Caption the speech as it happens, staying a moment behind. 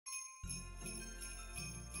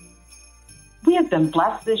We have been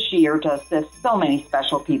blessed this year to assist so many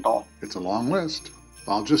special people. It's a long list.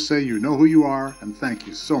 I'll just say you know who you are, and thank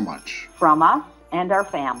you so much. From us and our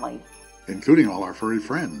families. Including all our furry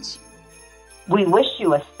friends. We wish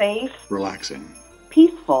you a safe, relaxing,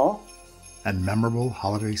 peaceful, and memorable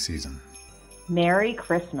holiday season. Merry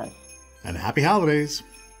Christmas. And happy holidays.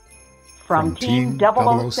 From Team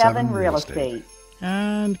 007 Real Estate.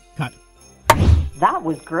 And cut. That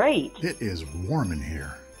was great. It is warm in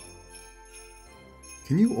here.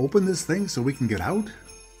 Can you open this thing so we can get out?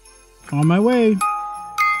 On my way.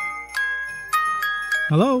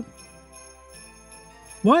 Hello?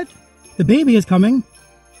 What? The baby is coming?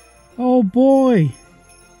 Oh boy.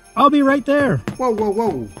 I'll be right there. Whoa, whoa,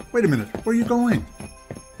 whoa. Wait a minute. Where are you going?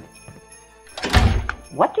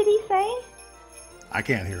 What did he say? I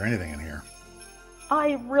can't hear anything in here.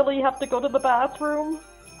 I really have to go to the bathroom.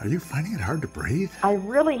 Are you finding it hard to breathe? I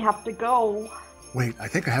really have to go. Wait, I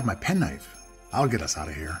think I have my penknife. I'll get us out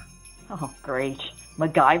of here. Oh, great.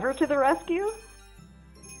 MacGyver to the rescue?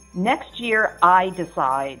 Next year, I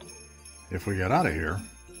decide. If we get out of here,